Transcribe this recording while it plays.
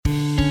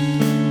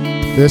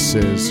This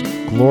is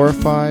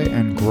Glorify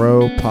and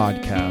Grow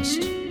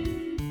Podcast.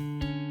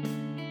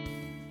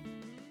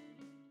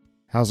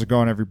 How's it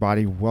going,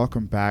 everybody?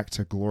 Welcome back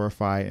to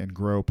Glorify and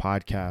Grow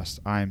Podcast.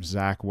 I'm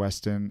Zach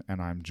Weston,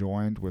 and I'm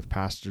joined with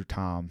Pastor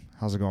Tom.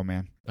 How's it going,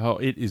 man? Oh,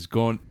 it is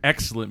going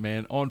excellent,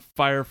 man. On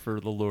fire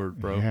for the Lord,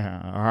 bro.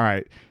 Yeah, all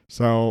right.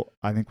 So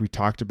I think we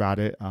talked about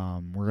it.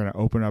 We're going to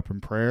open up in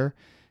prayer,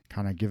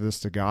 kind of give this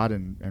to God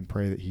and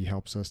pray that he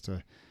helps us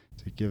to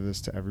give this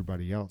to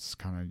everybody else,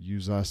 kind of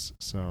use us.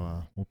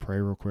 So we'll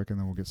pray real quick and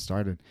then we'll get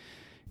started.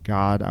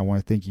 God, I want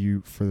to thank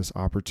you for this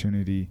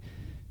opportunity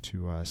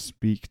to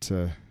speak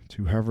to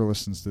whoever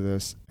listens to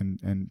this.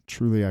 And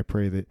truly, I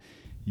pray that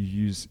you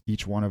use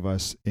each one of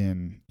us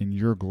in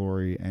your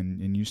glory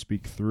and you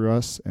speak through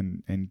us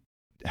and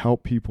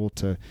help people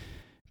to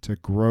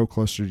grow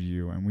closer to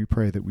you. And we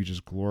pray that we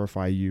just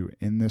glorify you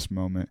in this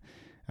moment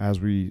as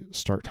we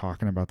start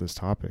talking about this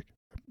topic.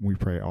 We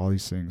pray all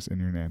these things in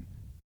your name.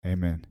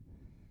 Amen.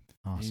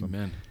 Awesome.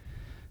 Amen.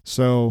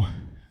 So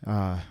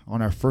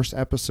on our first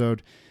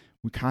episode,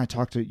 we kind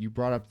of you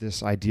brought up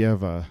this idea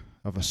of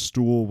a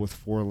stool with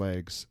four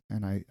legs.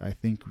 And I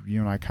think you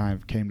and I kind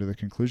of came to the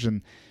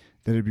conclusion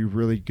that it'd be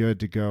really good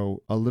to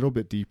go a little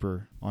bit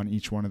deeper on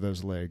each one of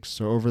those legs.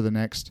 So over the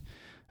next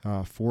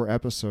 4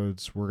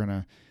 episodes, we're going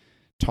to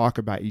talk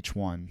about each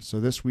one. So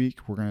this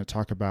week, we're going to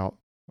talk about,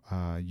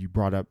 you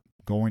brought up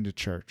going to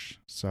church.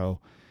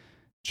 So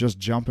just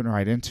jumping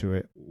right into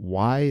it,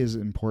 why is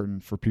it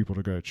important for people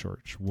to go to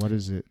church? What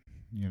is it,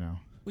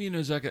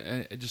 Well, Zach,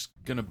 I'm just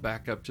going to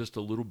back up just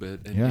a little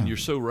bit. And you're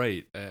so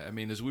right. I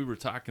mean, as we were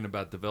talking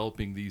about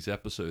developing these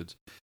episodes,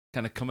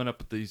 kind of coming up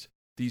with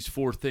these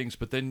 4 things,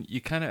 but then you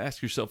kind of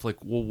ask yourself,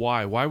 like, well,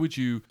 why? Why would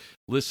you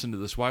listen to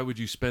this? Why would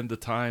you spend the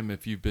time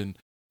if you've been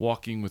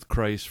walking with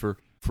Christ for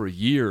a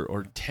year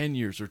or 10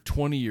 years or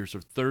 20 years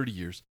or 30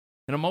 years?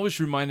 And I'm always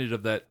reminded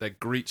of that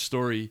great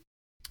story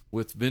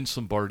with Vince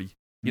Lombardi.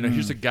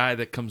 Here's a guy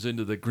that comes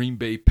into the Green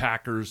Bay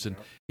Packers and,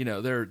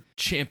 their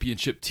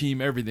championship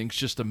team, everything's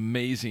just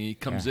amazing. He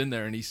comes in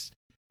there and he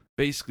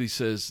basically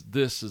says,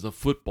 this is a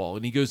football.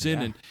 And he goes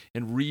in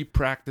and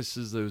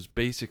re-practices those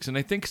basics. And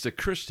I think as a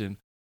Christian,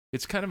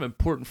 it's kind of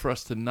important for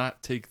us to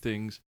not take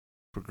things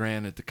for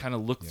granted, to kind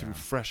of look through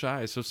fresh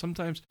eyes. So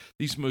sometimes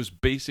these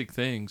most basic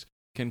things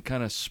can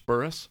kind of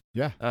spur us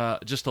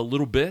just a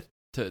little bit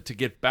to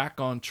get back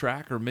on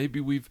track. Or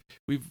maybe we've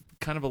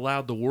kind of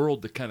allowed the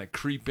world to kind of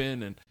creep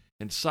in and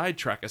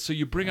sidetrack us. So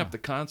you bring up the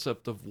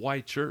concept of why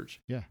church.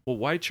 Yeah. Well,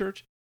 why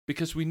church?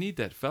 Because we need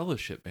that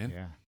fellowship, man.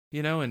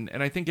 Yeah.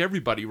 And I think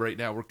everybody right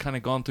now, we're kind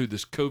of gone through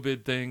this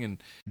COVID thing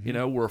and,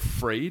 we're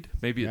afraid.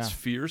 Maybe it's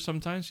fear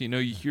sometimes. You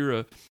hear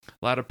a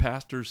lot of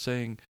pastors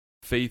saying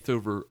faith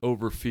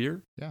over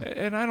fear. Yeah.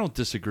 And I don't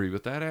disagree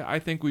with that. I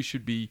think we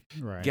should be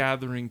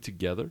gathering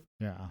together.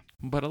 Yeah.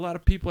 But a lot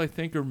of people, I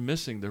think, are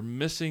missing. They're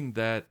missing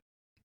that,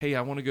 hey,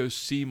 I want to go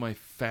see my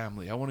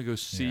family. I want to go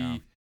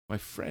see my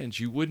friends.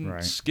 You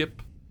wouldn't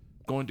skip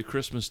going to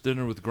Christmas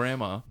dinner with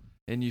grandma,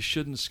 and you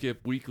shouldn't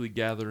skip weekly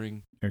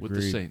gathering with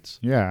the saints.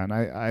 Yeah, and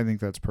I think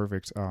that's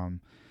perfect.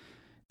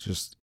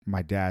 Just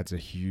my dad's a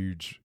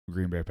huge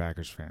Green Bay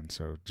Packers fan,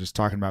 so just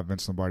talking about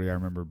Vince Lombardi, I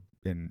remember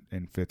in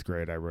 5th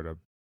grade I wrote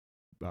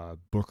a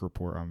book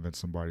report on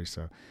Vince Lombardi,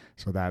 so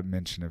that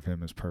mention of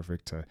him is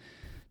perfect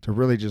to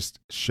really just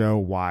show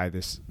why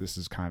this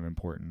is kind of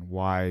important,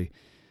 why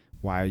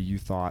you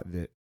thought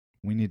that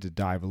we need to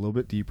dive a little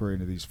bit deeper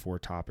into these 4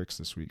 topics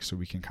this week so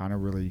we can kind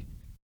of really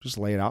just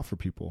lay it out for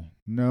people.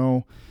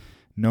 No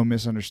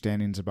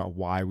misunderstandings about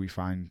why we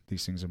find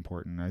these things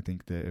important. I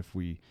think that if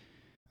we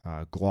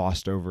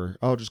glossed over,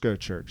 just go to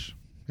church,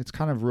 it's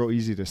kind of real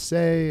easy to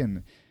say,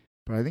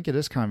 but I think it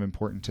is kind of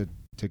important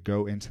to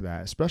go into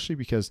that, especially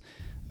because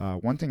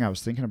one thing I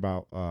was thinking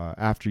about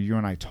after you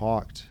and I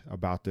talked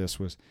about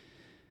this was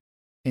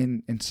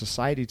in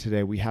society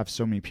today, we have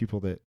so many people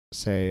that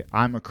say,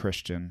 I'm a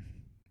Christian,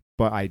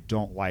 but I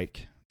don't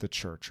like the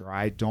church, or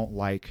I don't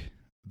like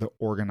the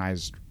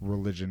organized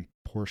religion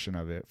portion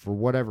of it for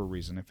whatever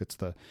reason, if it's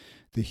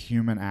the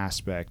human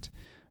aspect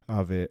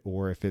of it,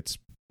 or if it's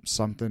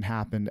something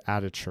happened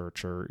at a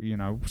church, or,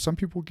 some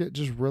people get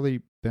just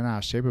really bent out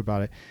of shape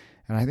about it.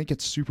 And I think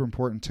it's super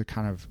important to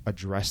kind of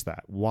address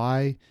that.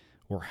 Why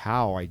or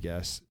how, I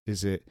guess,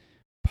 is it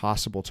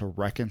possible to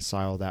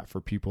reconcile that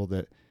for people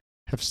that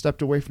have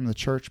stepped away from the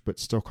church but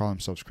still call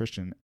themselves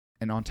Christian?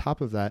 And on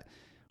top of that,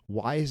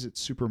 why is it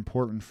super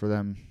important for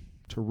them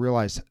to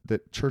realize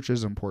that church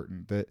is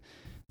important, that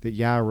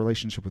a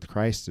relationship with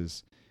Christ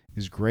is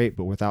great,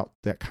 but without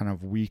that kind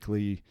of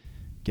weekly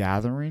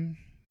gathering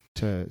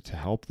to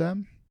help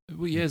them?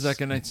 Well, yeah,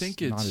 Zach, and I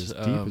think it's not as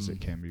deep as it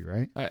can be,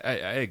 right?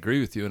 I agree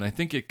with you, and I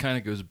think it kind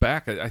of goes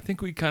back. I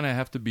think we kind of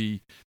have to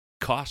be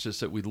cautious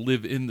that we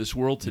live in this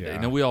world today.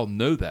 Now, we all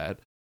know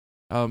that,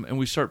 and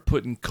we start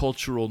putting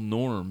cultural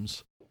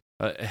norms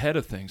ahead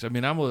of things. I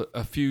mean, I'm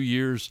a few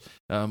years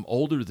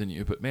older than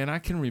you, but man, I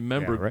can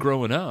remember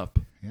growing up,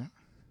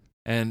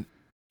 and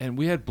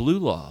we had blue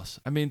laws.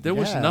 I mean, there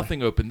was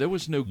nothing open. There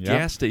was no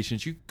gas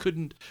stations. You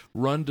couldn't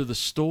run to the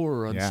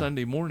store on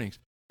Sunday mornings.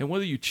 And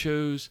whether you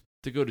chose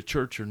to go to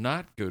church or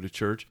not go to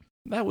church,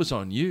 that was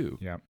on you.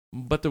 Yeah.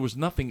 But there was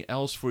nothing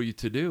else for you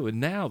to do. And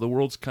now the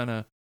world's kind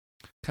of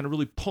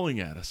really pulling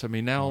at us. I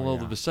mean, now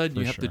all of a sudden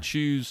you have to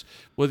choose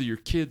whether your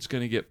kid's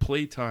going to get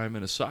playtime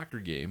in a soccer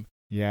game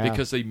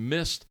because they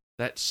missed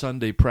that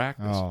Sunday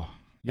practice. Oh,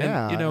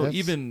 yeah. And,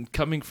 even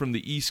coming from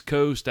the East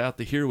Coast out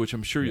to here, which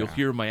I'm sure you'll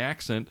hear my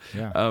accent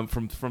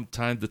from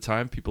time to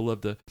time, people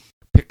love to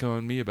pick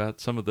on me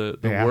about some of the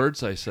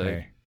words I say.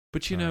 Hey.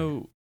 But,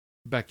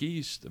 back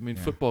east, I mean,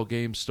 football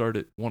games start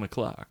at 1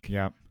 o'clock.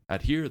 Yeah.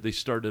 Out here, they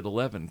start at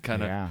 11,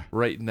 kind of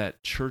right in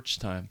that church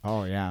time.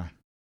 Oh, yeah.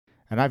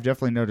 And I've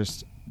definitely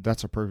noticed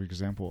that's a perfect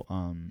example.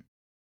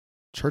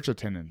 Church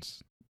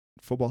attendance,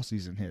 football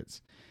season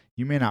hits.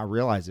 You may not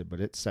realize it, but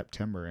it's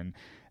September. And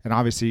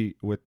obviously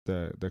with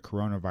the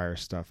coronavirus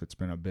stuff, it's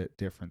been a bit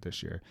different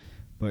this year.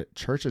 But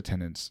church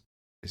attendance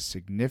is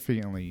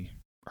significantly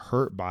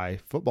hurt by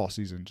football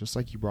season, just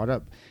like you brought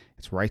up.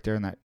 It's right there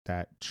in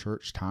that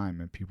church time,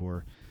 and people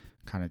are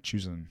kind of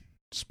choosing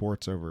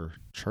sports over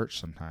church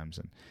sometimes.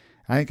 And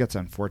I think that's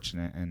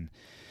unfortunate. And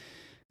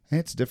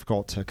it's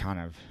difficult to kind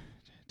of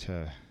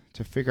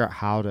to figure out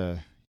how to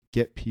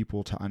get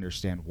people to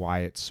understand why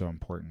it's so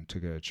important to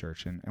go to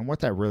church and what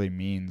that really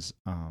means.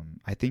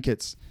 I think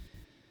it's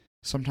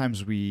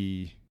sometimes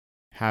we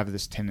have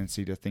this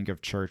tendency to think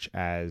of church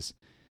as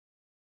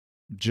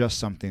just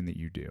something that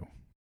you do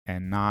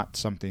and not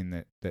something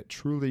that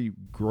truly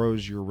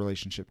grows your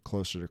relationship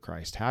closer to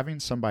Christ. Having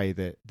somebody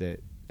that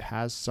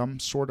has some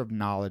sort of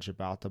knowledge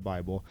about the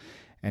Bible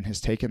and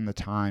has taken the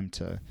time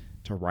to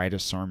write a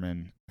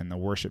sermon, and the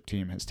worship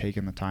team has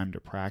taken the time to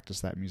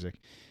practice that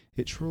music,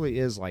 it truly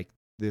is like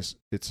this.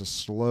 It's a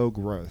slow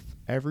growth.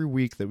 Every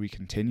week that we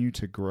continue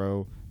to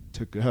go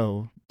to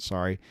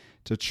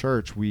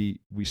church, we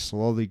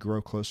slowly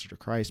grow closer to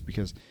Christ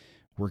because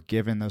we're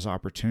given those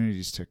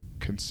opportunities to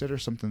consider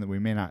something that we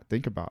may not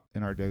think about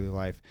in our daily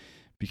life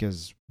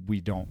because we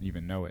don't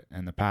even know it.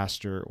 And the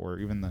pastor or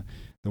even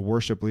the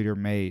worship leader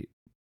may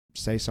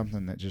say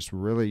something that just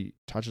really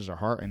touches our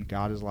heart, and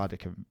God is allowed to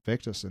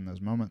convict us in those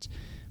moments.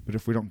 But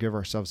if we don't give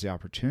ourselves the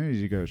opportunity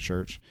to go to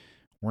church,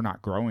 we're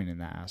not growing in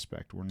that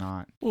aspect. We're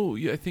not. Well,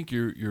 yeah, I think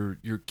you're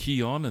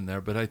key on in there,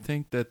 but I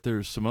think that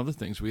there's some other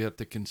things we have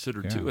to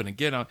consider too. And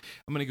again, I'm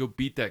going to go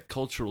beat that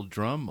cultural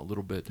drum a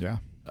little bit. Yeah.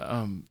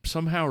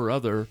 Somehow or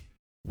other,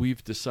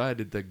 we've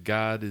decided that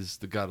God is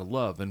the God of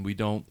love, and we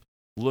don't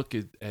look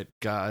at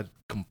God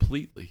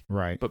completely.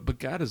 Right. But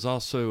God is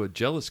also a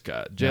jealous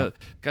God.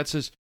 God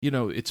says,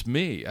 it's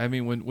me. I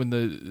mean, when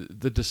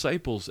the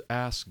disciples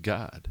asked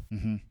God,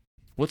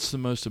 what's the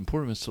most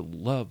important? Is to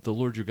love the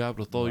Lord your God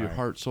with all your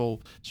heart,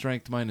 soul,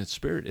 strength, mind, and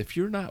spirit. If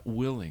you're not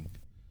willing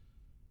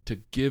to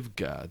give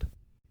God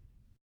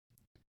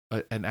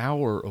an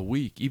hour a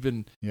week,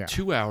 even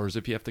 2 hours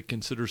if you have to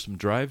consider some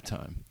drive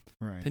time,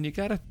 then you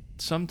got to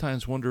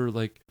sometimes wonder,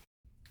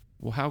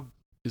 well, how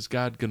is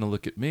God going to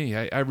look at me?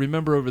 I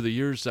remember over the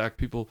years, Zach,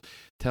 people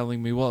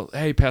telling me, well,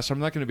 hey, Pastor, I'm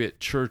not going to be at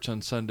church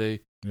on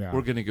Sunday. Yeah.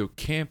 We're going to go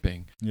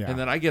camping. Yeah. And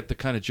then I get the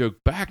kind of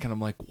joke back, and I'm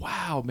like,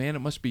 wow, man, it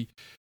must be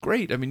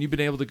great. I mean, you've been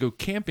able to go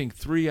camping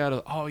 3 out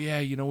of,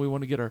 we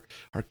want to get our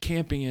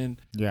camping in,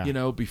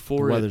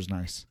 before the weather's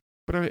nice.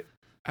 But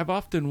I've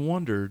often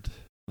wondered,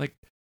 it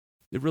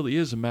really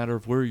is a matter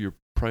of where your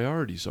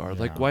priorities are.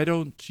 Yeah. Why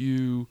don't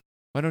you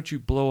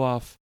blow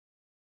off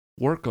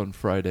work on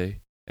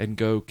Friday and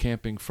go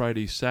camping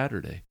Friday,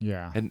 Saturday,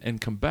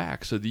 and come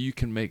back so that you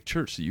can make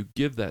church, so you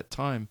give that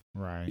time.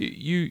 Right.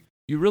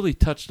 You really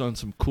touched on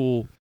some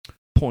cool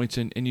points,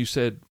 and you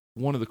said,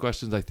 one of the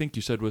questions I think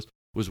you said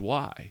was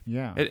why.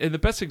 Yeah. And the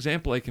best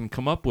example I can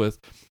come up with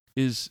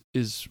is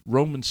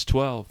Romans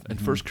 12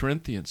 and 1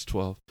 Corinthians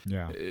 12.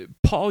 Yeah.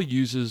 Paul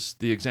uses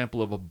the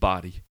example of a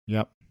body.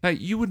 Yep. Now,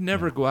 you would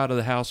never go out of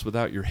the house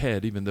without your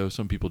head, even though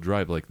some people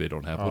drive like they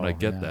don't have one. I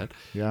get that.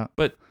 Yeah.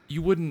 But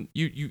you wouldn't,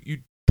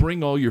 you'd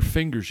bring all your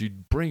fingers.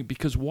 You'd bring,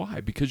 because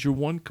why? Because you're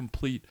one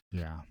complete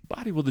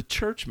body. Well, the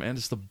church, man,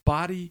 is the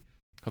body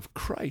of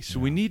Christ. So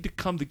we need to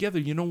come together.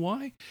 You know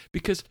why?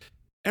 Because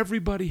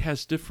everybody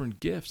has different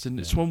gifts,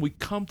 and it's when we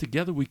come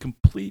together, we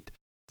complete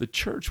the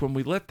church. When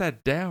we let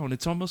that down,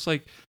 it's almost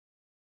like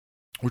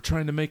we're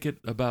trying to make it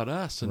about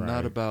us and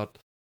not about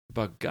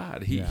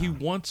God. He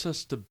wants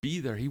us to be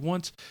there. He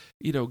wants,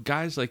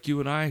 guys like you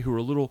and I who are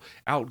a little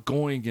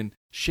outgoing and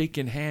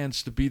shaking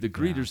hands to be the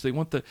greeters. They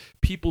want the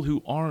people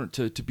who aren't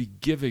to be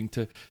giving,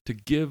 to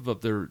give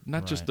of their,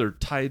 not just their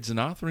tithes and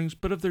offerings,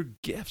 but of their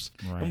gifts.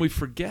 Right. And we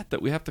forget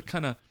that we have to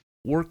kind of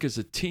work as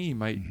a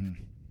team.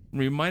 I'm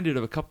reminded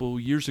of a couple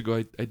of years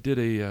ago, I did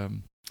a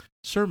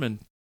sermon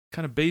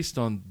kind of based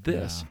on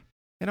this.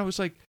 And I was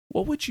like,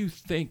 what would you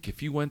think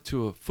if you went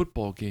to a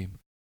football game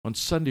on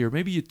Sunday, or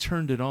maybe you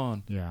turned it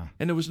on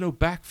and there was no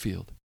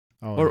backfield?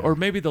 Or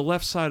maybe the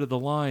left side of the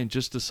line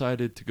just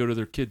decided to go to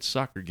their kid's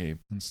soccer game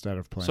instead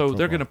of playing football.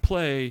 They're going to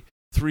play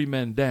 3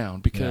 men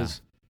down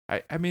because,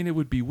 I mean, it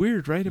would be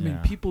weird, right? I mean,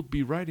 people would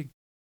be writing.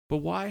 But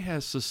why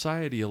has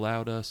society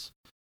allowed us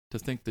to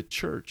think the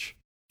church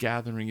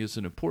gathering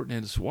isn't important?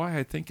 And it's why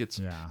I think it's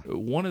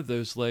one of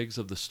those legs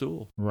of the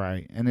stool.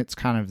 Right. And it's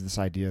kind of this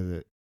idea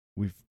that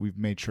we've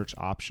made church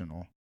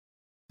optional.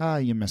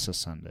 You miss a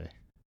Sunday,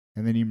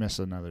 and then you miss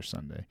another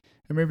Sunday,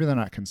 and maybe they're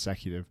not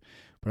consecutive,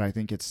 but I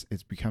think it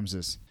becomes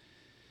this.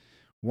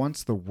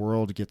 Once the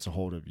world gets a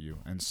hold of you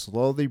and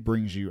slowly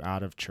brings you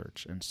out of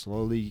church and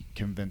slowly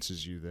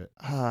convinces you that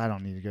I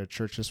don't need to go to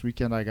church this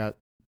weekend. I got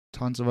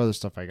tons of other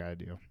stuff I got to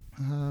do.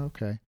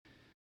 Okay,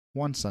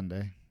 one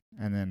Sunday,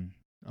 and then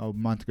a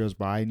month goes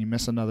by and you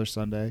miss another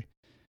Sunday.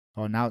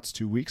 Oh, now it's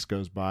 2 weeks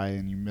goes by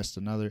and you missed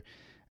another.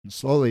 And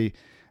slowly,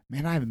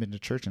 man, I haven't been to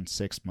church in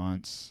 6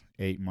 months,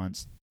 8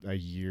 months, a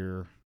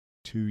year,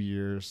 2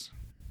 years.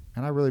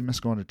 And I really miss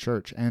going to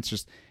church. And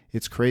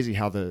it's crazy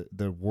how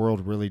the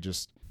world really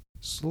just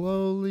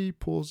slowly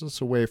pulls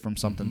us away from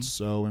something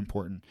so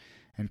important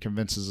and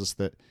convinces us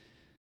that,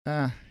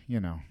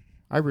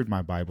 I read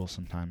my Bible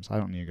sometimes. I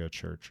don't need to go to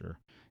church,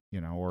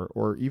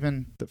 or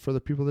even for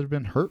the people that have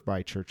been hurt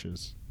by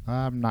churches.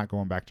 I'm not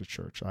going back to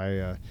church.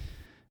 I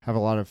have a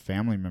lot of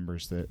family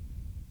members that,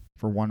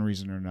 for one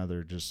reason or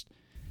another, just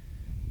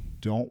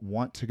don't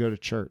want to go to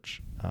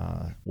church,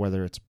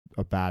 whether it's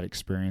a bad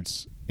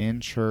experience in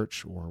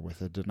church or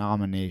with a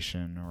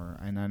denomination,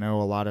 and I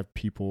know a lot of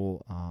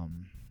people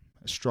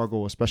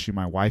struggle, especially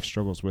my wife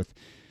struggles with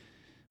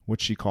what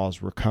she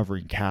calls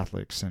recovering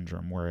Catholic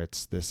syndrome, where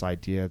it's this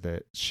idea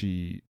that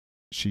she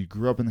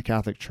grew up in the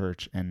Catholic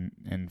Church,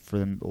 and for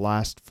the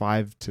last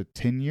 5 to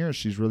 10 years,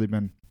 she's really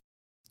been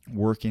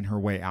working her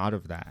way out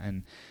of that.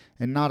 And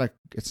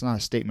it's not a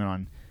statement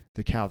on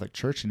the Catholic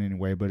Church in any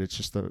way, but it's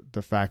just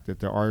the fact that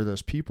there are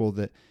those people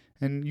that,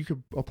 and you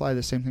could apply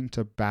the same thing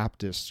to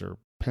Baptists or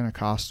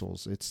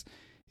Pentecostals. It's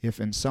if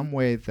in some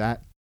way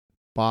that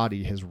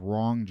body has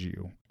wronged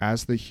you,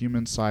 as the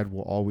human side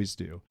will always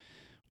do.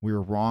 We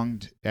are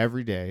wronged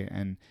every day,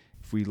 and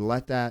if we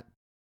let that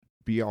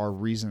be our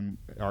reason,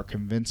 our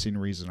convincing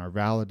reason, our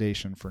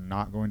validation for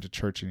not going to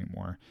church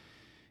anymore,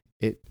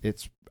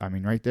 it's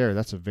right there,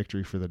 that's a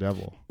victory for the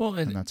devil. Well,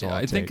 and that's all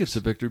I think it's a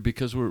victory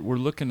because we're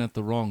looking at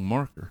the wrong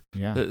marker.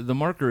 Yeah. The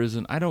marker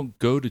isn't, I don't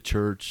go to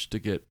church to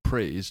get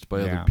praised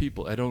by other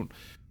people. I don't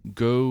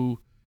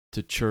go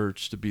to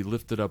church to be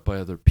lifted up by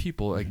other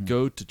people. I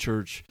go to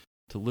church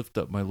to lift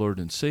up my Lord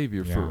and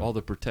Savior for all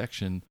the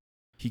protection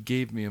He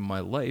gave me in my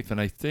life. And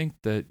I think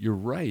that you're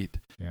right.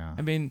 Yeah.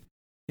 I mean,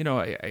 you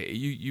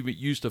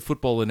used a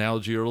football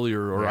analogy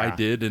earlier, or I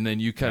did, and then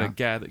you kind of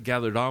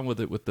gathered on with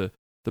it with the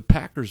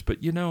Packers. But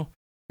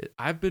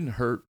I've been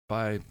hurt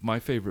by my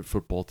favorite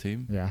football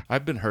team. Yeah.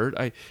 I've been hurt.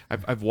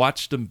 I've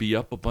watched them be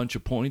up a bunch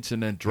of points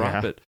and then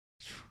drop it.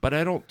 But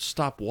I don't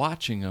stop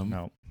watching them.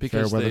 No.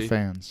 Because Fair weather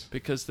fans.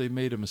 Because they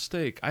made a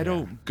mistake. I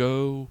don't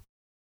go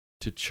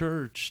to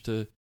church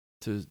to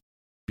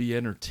be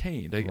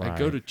entertained. I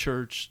go to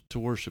church to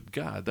worship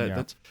God.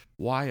 That's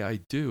why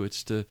I do.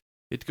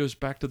 It goes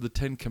back to the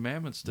 10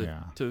 Commandments,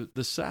 to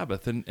the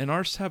Sabbath. And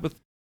our Sabbath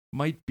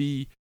might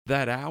be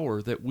that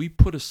hour that we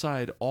put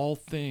aside all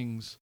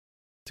things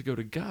to go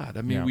to God.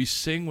 I mean, we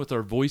sing with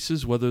our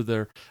voices, whether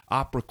they're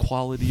opera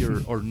quality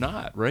or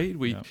not, right?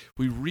 We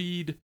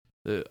read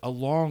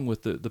along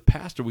with the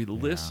pastor. We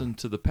listen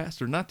to the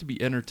pastor, not to be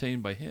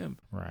entertained by him,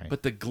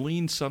 but to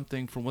glean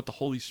something from what the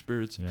Holy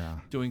Spirit's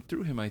doing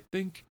through him. I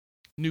think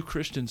new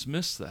Christians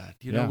miss that.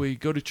 We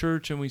go to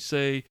church and we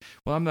say,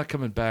 well, I'm not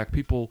coming back.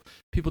 People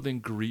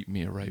didn't greet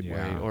me a right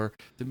way, or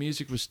the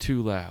music was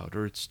too loud,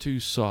 or it's too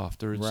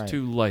soft, or it's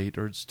too light,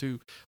 or it's too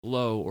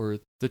low, or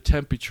the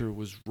temperature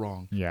was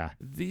wrong. Yeah.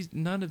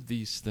 None of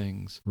these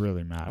things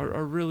really matter.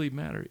 Are really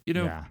matter.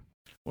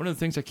 One of the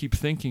things I keep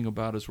thinking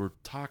about as we're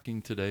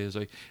talking today is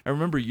I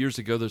remember years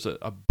ago there's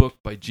a book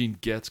by Gene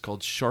Getz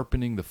called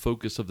Sharpening the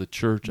Focus of the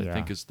Church, I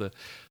think is the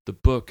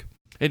book.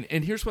 And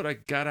here's what I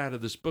got out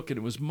of this book, and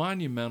it was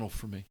monumental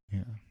for me.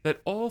 Yeah.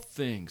 That all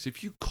things,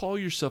 if you call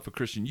yourself a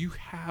Christian, you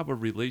have a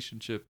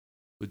relationship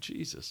with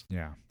Jesus.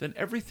 Yeah. Then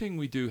everything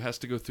we do has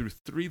to go through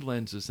 3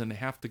 lenses, and they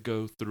have to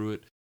go through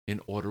it in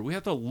order. We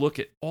have to look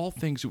at all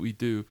things that we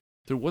do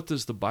through what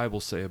does the Bible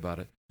say about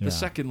it. Yeah. The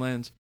second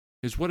lens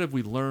is what have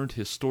we learned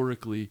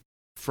historically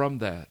from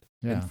that.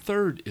 Yeah. And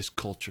third is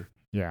culture.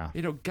 Yeah.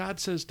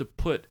 God says to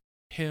put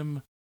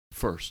Him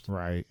first.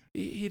 Right.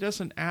 He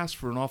doesn't ask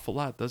for an awful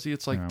lot, does he?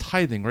 It's like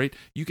tithing, right?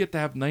 You get to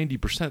have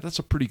 90%. That's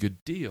a pretty good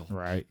deal.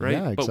 Right. Right.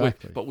 Yeah,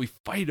 exactly. But we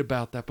fight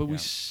about that, but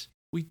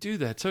we do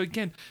that. So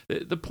again,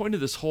 the point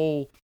of this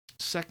whole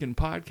second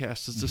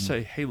podcast is to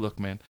say, hey, look,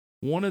 man,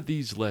 one of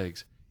these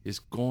legs is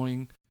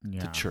going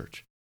to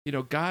church.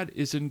 God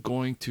isn't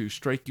going to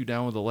strike you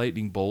down with a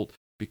lightning bolt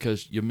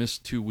because you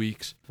missed 2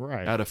 weeks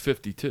out of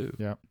 52.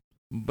 Yep.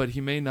 But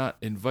He may not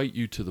invite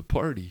you to the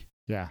party.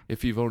 Yeah.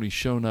 If you've only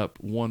shown up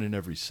 1 in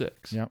every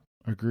 6. Yep.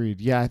 Agreed.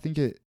 Yeah, I think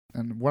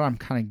and what I'm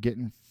kind of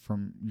getting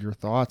from your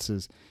thoughts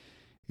is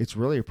it's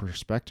really a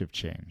perspective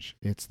change.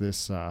 It's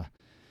this,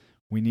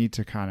 we need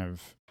to kind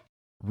of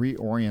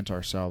reorient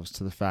ourselves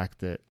to the fact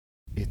that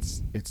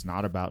it's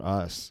not about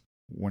us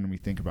when we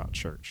think about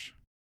church.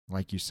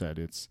 Like you said,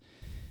 it's,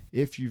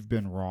 if you've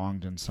been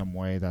wronged in some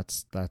way,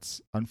 that's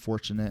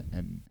unfortunate,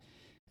 and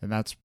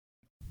that's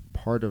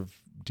part of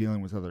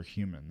dealing with other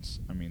humans.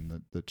 I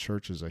mean, the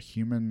church is a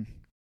human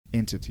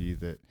entity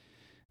that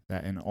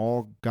that in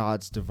all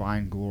God's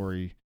divine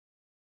glory,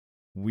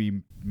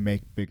 we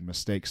make big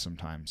mistakes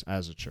sometimes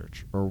as a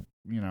church, or,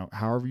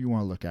 however you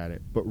want to look at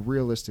it. But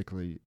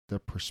realistically, the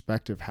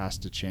perspective has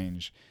to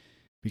change,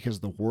 because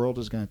the world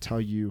is going to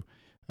tell you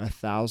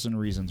 1,000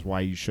 reasons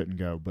why you shouldn't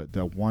go. But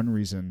the one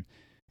reason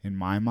in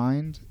my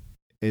mind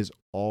is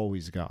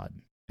always God.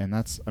 And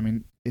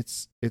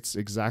it's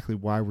exactly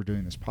why we're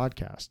doing this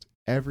podcast.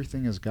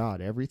 Everything is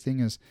God. Everything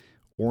is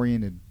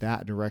oriented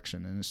that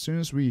direction. And as soon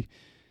as we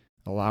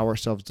allow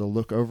ourselves to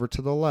look over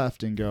to the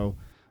left and go,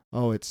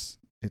 oh, it's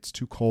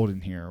too cold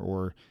in here,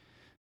 or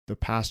the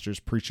pastor's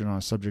preaching on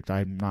a subject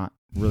I'm not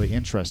really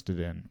interested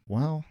in,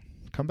 well,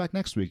 come back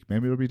next week.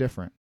 Maybe it'll be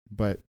different.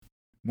 But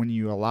when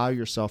you allow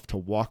yourself to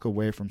walk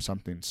away from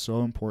something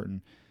so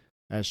important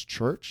as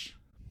church,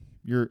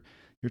 you're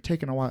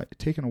taking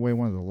away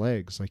one of the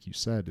legs, like you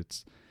said.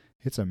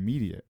 It's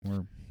immediate.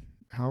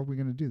 How are we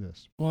going to do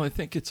this? Well, I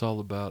think it's all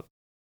about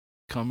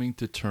coming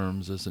to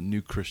terms as a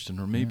new Christian,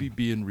 or maybe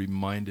being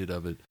reminded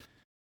of it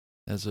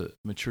as a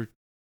mature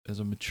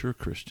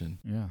Christian.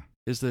 Yeah.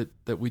 Is that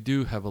we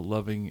do have a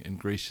loving and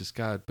gracious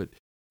God, but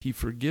He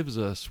forgives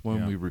us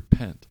when we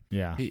repent.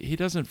 Yeah. He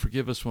doesn't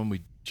forgive us when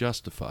we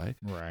justify.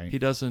 Right. He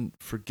doesn't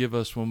forgive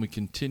us when we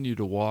continue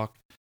to walk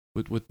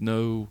with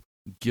no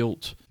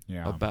guilt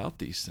about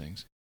these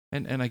things.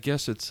 And I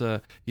guess it's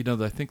I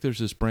think there's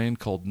this brand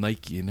called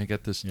Nike, and they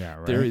got this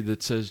theory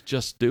that says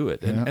just do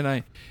it. And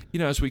I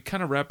as we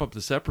kind of wrap up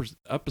this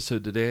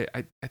episode today,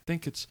 I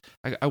think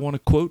I want to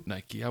quote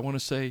Nike. I want to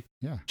say,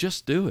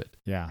 just do it.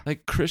 Yeah.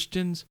 Like,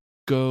 Christians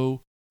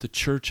go to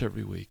church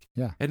every week.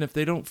 Yeah. And if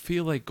they don't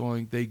feel like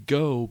going, they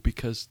go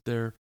because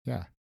they're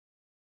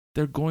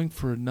going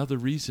for another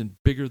reason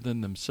bigger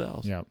than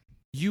themselves. Yeah.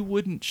 You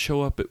wouldn't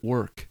show up at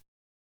work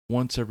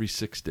once every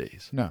 6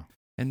 days. No.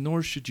 And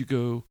nor should you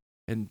go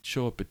and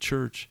show up at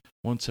church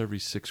once every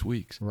 6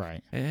 weeks.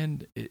 Right.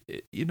 And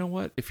you know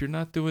what? If you're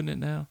not doing it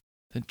now,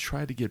 then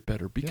try to get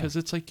better, because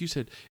it's like you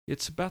said,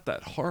 it's about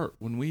that heart.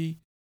 When we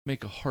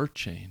make a heart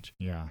change,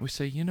 we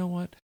say, you know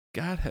what?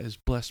 God has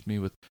blessed me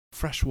with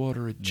fresh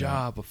water, a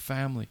job, a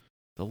family.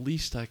 The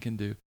least I can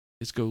do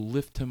is go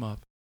lift Him up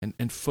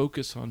and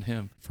focus on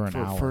Him for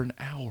an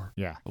hour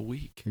a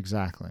week.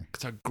 Exactly.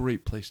 It's a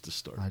great place to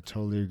start. I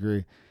totally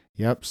agree.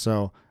 Yep.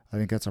 So I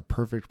think that's a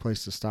perfect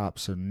place to stop.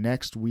 So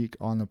next week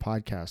on the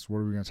podcast, what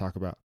are we going to talk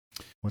about?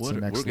 What's the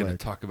next leg? We're going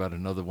to talk about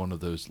another one of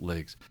those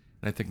legs.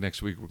 And I think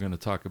next week we're going to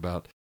talk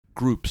about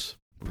groups.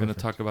 We're going to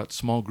talk about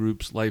small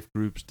groups, life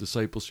groups,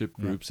 discipleship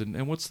groups,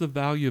 and what's the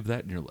value of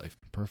that in your life.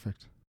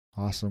 Perfect.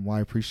 Awesome. Well,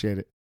 I appreciate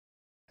it.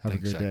 Have a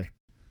great day.